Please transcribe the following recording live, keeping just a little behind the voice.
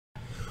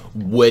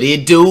What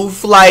it do,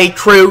 flight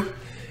crew?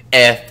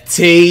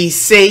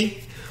 FTC.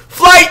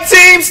 Flight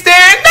team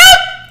stand up!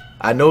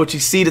 I know what you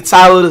see the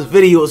title of this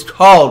video is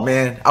called,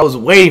 man. I was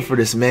waiting for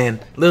this, man.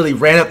 Literally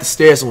ran up the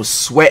stairs and was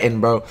sweating,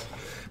 bro.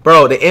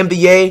 Bro, the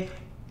NBA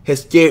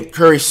has gave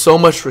Curry so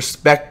much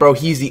respect, bro.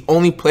 He's the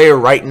only player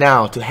right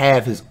now to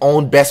have his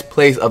own best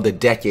plays of the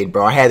decade,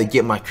 bro. I had to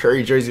get my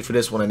Curry jersey for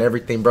this one and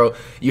everything, bro.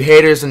 You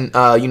haters and,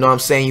 you know what I'm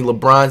saying, you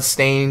LeBron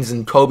stains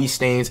and Kobe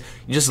stains,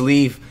 you just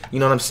leave, you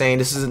know what I'm saying?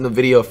 This isn't the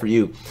video for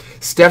you.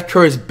 Steph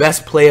Curry's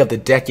best play of the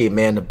decade,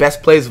 man. The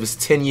best plays of his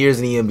 10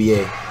 years in the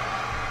NBA.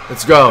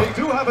 Let's go.